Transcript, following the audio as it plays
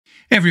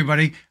Hey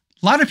everybody,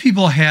 a lot of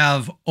people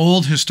have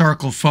old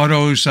historical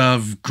photos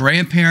of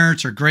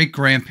grandparents or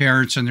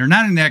great-grandparents, and they're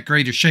not in that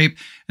great a shape,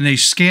 and they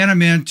scan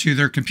them into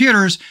their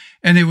computers,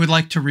 and they would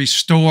like to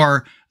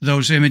restore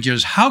those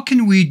images. How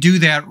can we do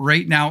that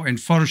right now in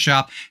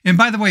Photoshop? And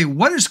by the way,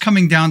 what is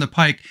coming down the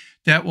pike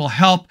that will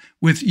help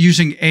with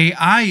using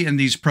AI in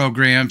these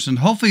programs? And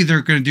hopefully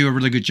they're going to do a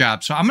really good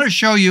job. So I'm going to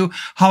show you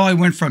how I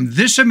went from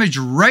this image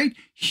right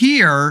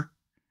here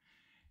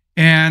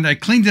and I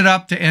cleaned it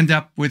up to end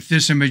up with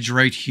this image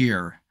right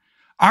here.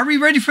 Are we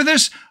ready for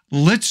this?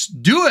 Let's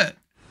do it.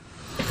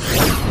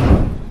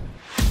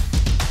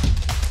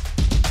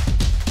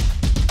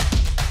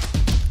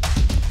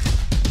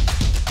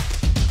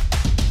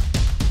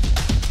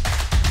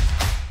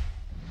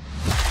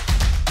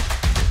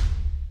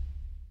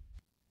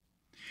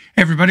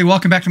 Hey everybody,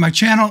 welcome back to my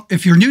channel.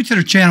 If you're new to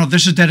the channel,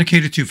 this is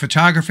dedicated to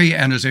photography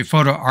and as a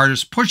photo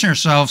artist, pushing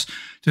ourselves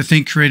to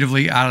think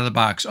creatively out of the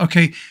box.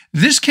 Okay,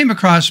 this came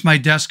across my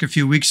desk a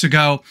few weeks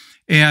ago,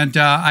 and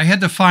I had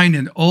to find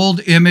an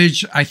old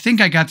image. I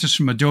think I got this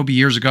from Adobe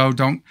years ago.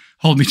 Don't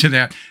hold me to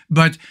that.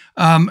 But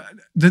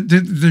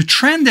the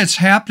trend that's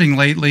happening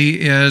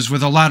lately is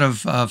with a lot of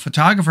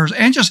photographers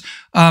and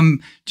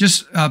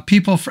just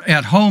people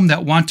at home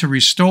that want to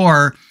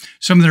restore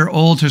some of their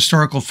old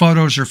historical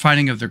photos or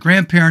finding of their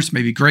grandparents,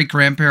 maybe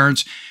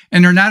great-grandparents,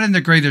 and they're not in the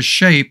greatest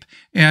shape,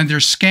 and they're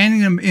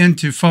scanning them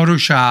into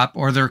Photoshop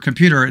or their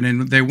computer, and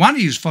then they want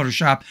to use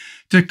Photoshop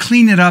to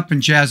clean it up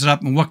and jazz it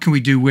up, and what can we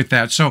do with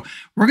that? So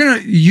we're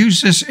going to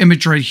use this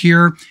image right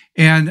here,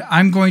 and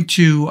I'm going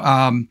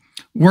to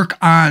work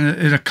on it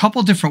in a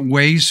couple different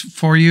ways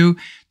for you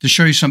to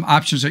show you some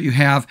options that you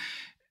have.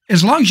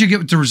 As long as you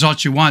get the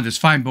results you want, it's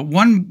fine. But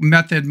one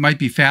method might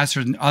be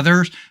faster than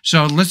others.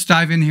 So let's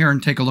dive in here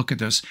and take a look at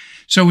this.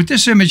 So with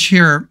this image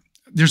here,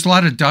 there's a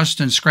lot of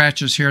dust and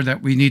scratches here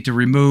that we need to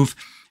remove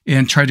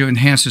and try to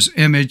enhance this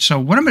image.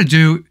 So what I'm going to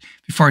do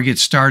before I get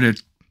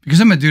started,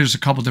 because I'm going to do this a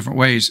couple different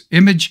ways,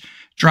 image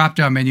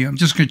drop-down menu, I'm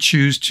just going to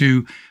choose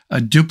to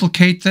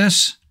duplicate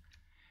this.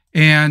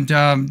 And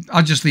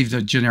I'll just leave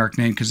the generic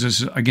name because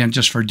this is, again,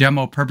 just for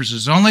demo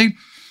purposes only.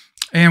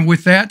 And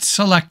with that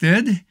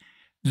selected,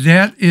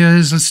 that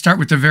is, let's start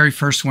with the very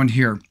first one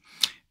here.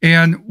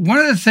 And one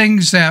of the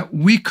things that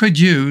we could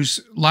use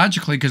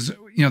logically, because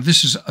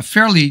this is a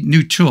fairly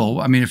new tool.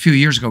 I mean, a few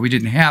years ago we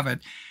didn't have it,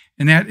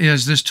 and that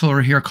is this tool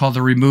right here called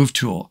the Remove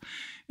tool.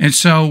 And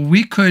so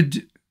we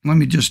could, let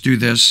me just do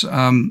this.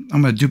 I'm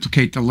going to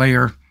duplicate the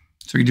layer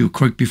so we can do a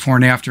quick before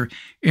and after.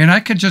 And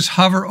I could just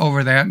hover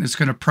over that, and it's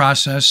going to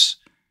process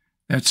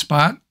that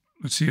spot.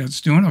 Let's see how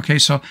it's doing. Okay,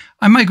 so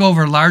I might go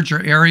over a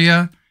larger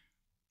area.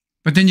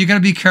 But then you got to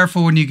be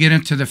careful when you get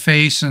into the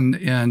face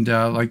and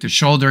like the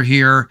shoulder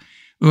here.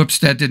 Oops,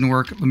 that didn't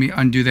work. Let me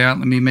undo that.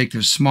 Let me make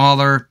this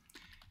smaller.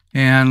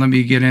 And let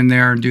me get in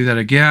there and do that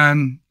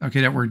again.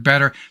 Okay, that worked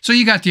better. So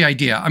you got the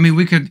idea. I mean,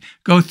 we could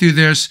go through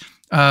this.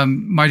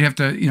 Might have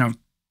to,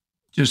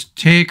 just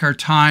take our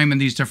time in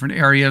these different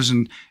areas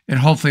and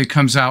hopefully it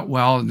comes out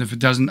well. And if it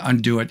doesn't,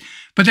 undo it.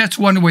 But that's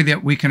one way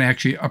that we can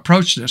actually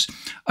approach this.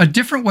 A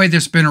different way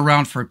that's been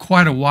around for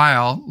quite a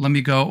while. Let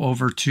me go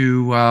over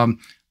to...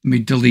 let me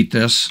delete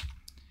this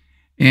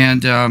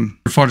and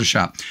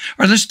Photoshop. All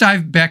right, let's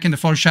dive back into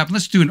Photoshop.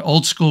 Let's do an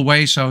old school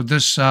way. So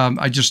this,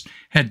 I just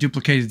had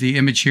duplicated the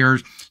image here.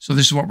 So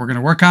this is what we're going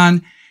to work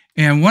on.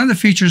 And one of the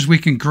features we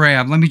can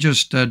grab, let me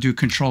just do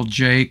Control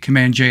J,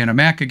 Command J on a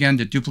Mac again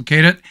to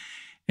duplicate it.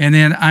 And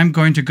then I'm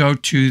going to go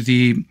to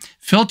the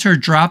filter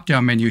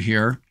drop-down menu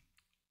here.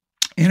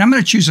 And I'm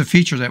going to choose a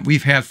feature that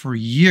we've had for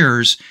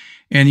years.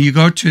 And you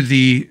go to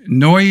the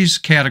noise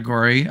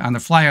category on the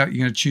flyout,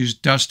 you're going to choose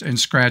dust and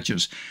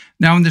scratches.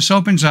 Now, when this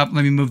opens up,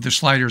 let me move the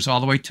sliders all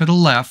the way to the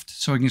left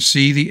so we can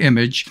see the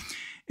image.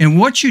 And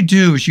what you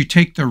do is you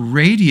take the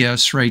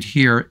radius right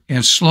here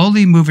and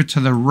slowly move it to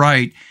the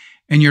right,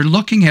 and you're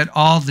looking at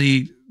all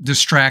the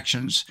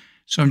distractions.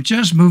 So I'm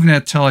just moving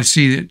that till I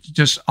see that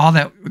just all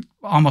that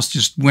almost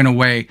just went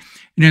away.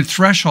 And then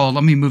threshold,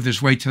 let me move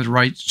this way to the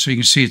right so you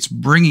can see it's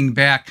bringing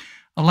back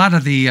a lot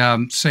of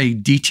the, say,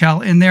 detail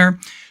in there.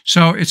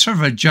 So it's sort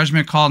of a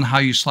judgment call on how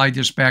you slide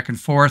this back and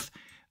forth.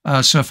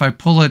 So if I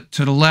pull it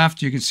to the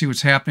left, you can see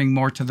what's happening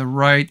more to the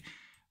right.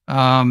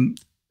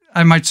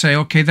 I might say,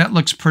 okay, that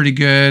looks pretty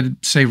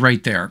good, say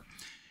right there.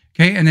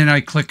 Okay, and then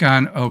I click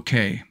on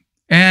OK.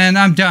 And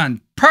I'm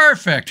done.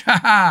 Perfect.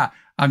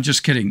 I'm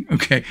just kidding.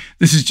 Okay,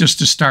 this is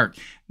just a start.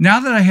 Now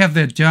that I have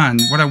that done,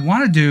 what I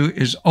want to do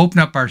is open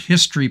up our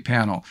history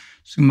panel.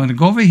 So I'm going to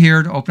go over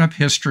here to open up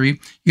history.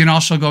 You can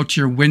also go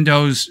to your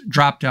Windows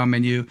drop-down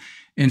menu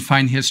and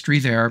find history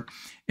there.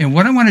 And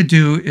what I want to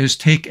do is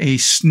take a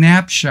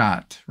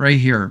snapshot right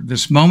here,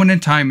 this moment in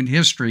time in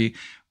history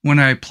when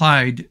I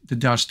applied the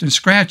dust and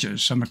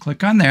scratches. So I'm going to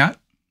click on that.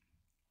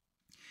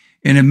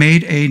 And it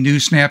made a new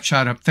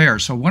snapshot up there.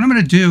 So what I'm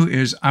going to do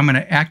is I'm going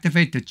to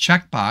activate the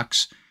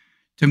checkbox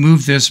to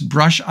move this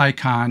brush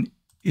icon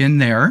in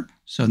there.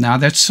 So now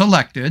that's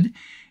selected.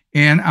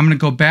 And I'm going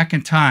to go back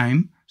in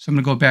time. So I'm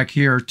going to go back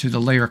here to the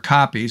layer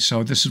copy.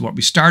 So this is what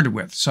we started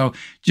with. So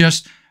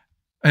just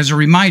as a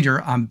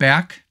reminder, I'm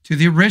back to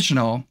the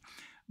original,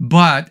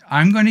 but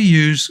I'm going to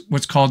use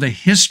what's called a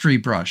history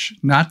brush,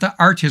 not the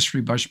art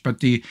history brush,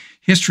 but the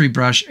history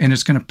brush, and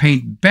it's going to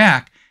paint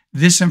back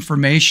this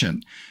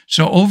information.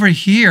 So over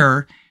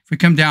here, if we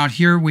come down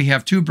here, we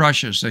have two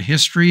brushes, the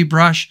history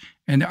brush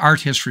and the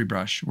art history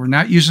brush. We're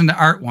not using the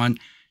art one,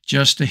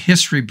 just the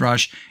history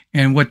brush.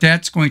 And what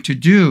that's going to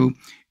do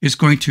is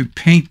going to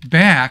paint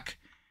back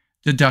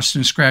the dust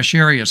and scratch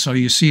area. So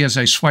you see as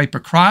I swipe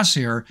across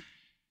here,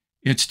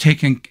 it's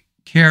taking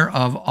care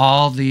of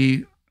all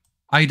the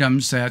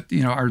items that,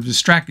 you know, are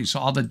distracting. So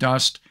all the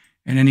dust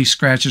and any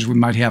scratches we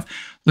might have.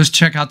 Let's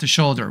check out the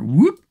shoulder.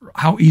 Whoop,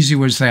 how easy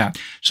was that?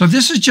 So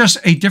this is just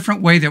a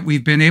different way that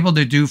we've been able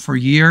to do for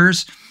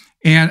years.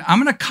 And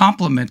I'm going to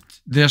complement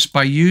this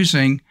by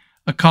using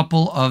a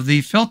couple of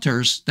the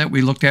filters that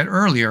we looked at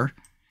earlier.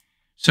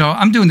 So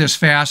I'm doing this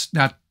fast,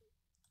 not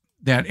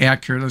that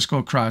accurate. Let's go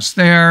across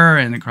there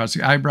and across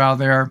the eyebrow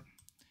there.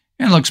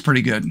 And it looks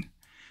pretty good.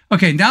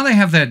 Okay, now that I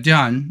have that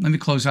done, let me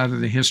close out of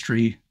the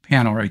history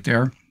panel right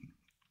there.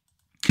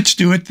 Let's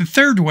do it the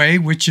third way,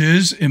 which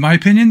is, in my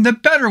opinion, the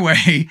better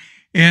way.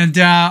 And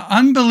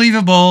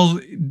unbelievable,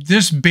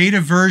 this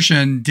beta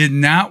version did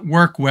not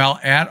work well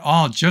at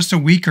all. Just a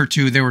week or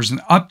two, there was an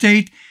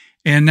update,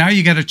 and now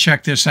you got to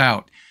check this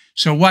out.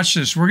 So watch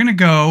this. We're going to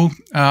go,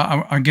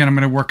 again, I'm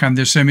going to work on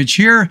this image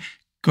here.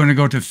 Going to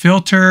go to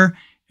Filter,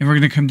 and we're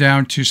going to come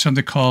down to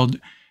something called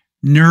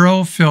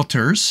Neuro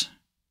Filters.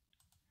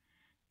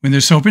 When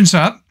this opens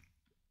up,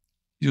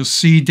 you'll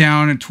see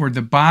down toward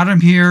the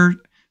bottom here,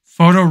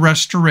 Photo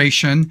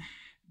Restoration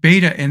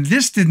Beta, and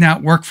this did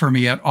not work for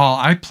me at all.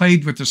 I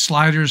played with the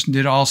sliders and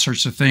did all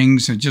sorts of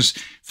things and just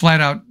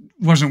flat out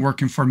wasn't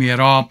working for me at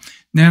all.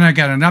 Then I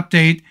got an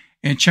update,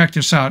 and check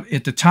this out.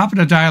 At the top of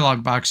the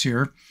dialog box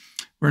here,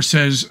 where it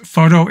says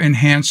Photo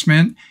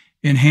Enhancement,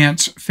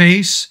 Enhance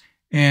Face,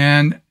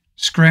 and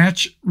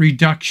Scratch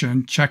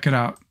Reduction, check it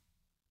out.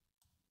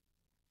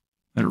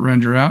 Let it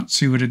render out,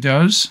 see what it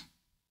does.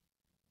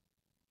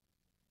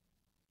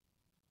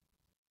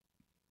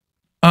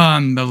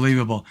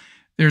 Unbelievable.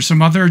 There's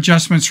some other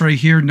adjustments right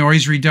here.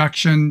 Noise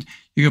reduction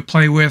you can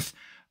play with.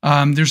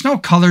 There's no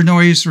color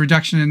noise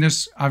reduction in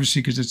this,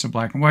 obviously, because it's a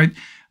black and white.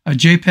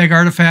 JPEG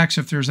artifacts,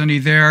 if there's any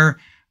there.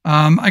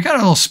 I got a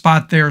little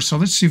spot there, so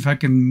let's see if I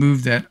can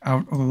move that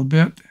out a little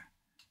bit.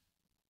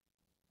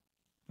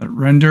 Let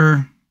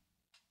render.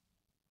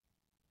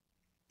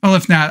 Well,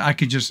 if not, I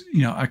could just,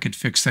 you know, I could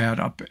fix that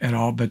up at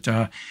all, but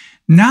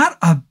not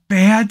a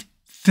bad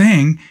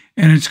thing.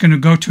 And it's going to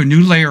go to a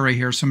new layer right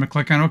here. So I'm going to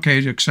click on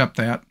OK to accept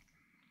that.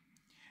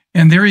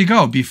 And there you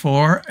go.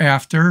 Before,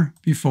 after,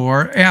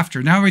 before,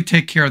 after. Now we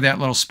take care of that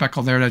little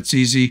speckle there. That's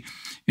easy,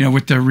 you know,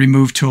 with the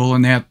remove tool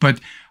and that. But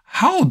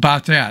how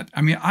about that?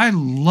 I mean, I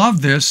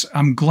love this.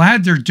 I'm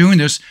glad they're doing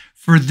this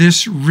for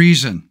this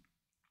reason.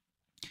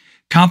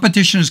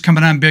 Competition is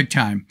coming on big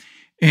time.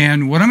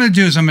 And what I'm going to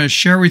do is I'm going to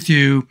share with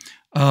you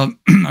a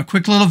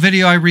quick little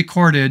video I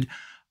recorded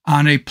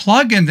on a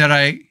plugin that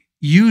I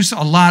use a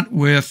lot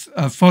with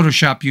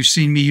Photoshop. You've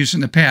seen me use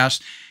in the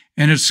past,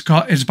 and it's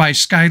by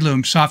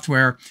Skyloom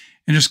software,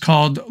 and it's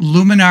called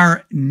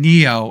Luminar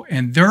Neo,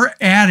 and they're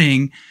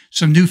adding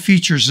some new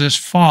features this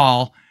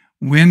fall.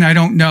 When, I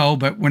don't know,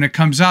 but when it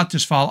comes out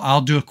this fall,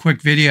 I'll do a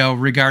quick video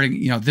regarding,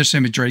 you know, this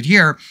image right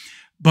here.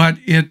 But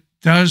it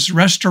does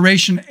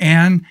restoration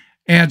and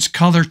adds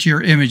color to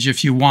your image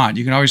if you want.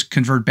 You can always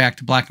convert back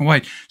to black and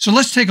white. So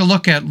let's take a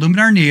look at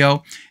Luminar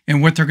Neo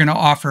and what they're going to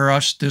offer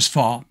us this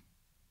fall.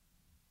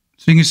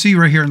 So you can see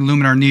right here in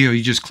Luminar Neo,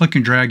 you just click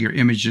and drag your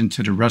image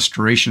into the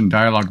restoration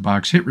dialog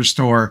box, hit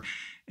restore,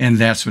 and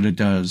that's what it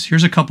does.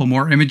 Here's a couple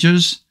more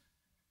images.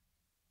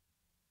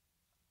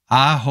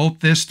 I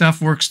hope this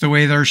stuff works the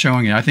way they're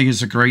showing it. I think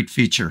it's a great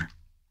feature.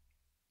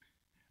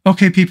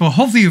 Okay, people,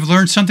 hopefully you've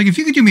learned something. If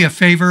you could do me a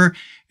favor,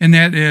 and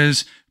that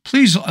is,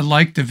 please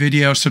like the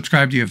video,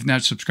 subscribe to you if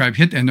not subscribed,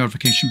 hit that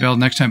notification bell.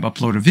 Next time I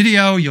upload a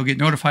video, you'll get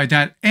notified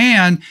that.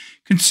 And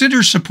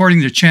consider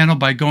supporting the channel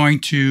by going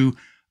to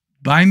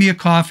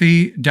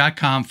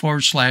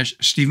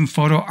buymeacoffee.com/Stephen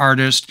Photo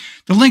Artist.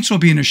 The links will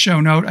be in the show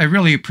note. I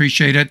really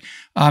appreciate it.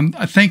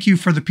 Thank you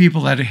for the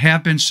people that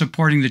have been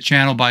supporting the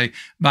channel by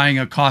buying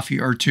a coffee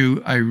or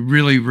two. I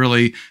really,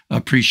 really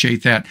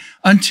appreciate that.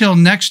 Until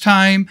next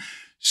time,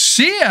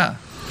 see ya.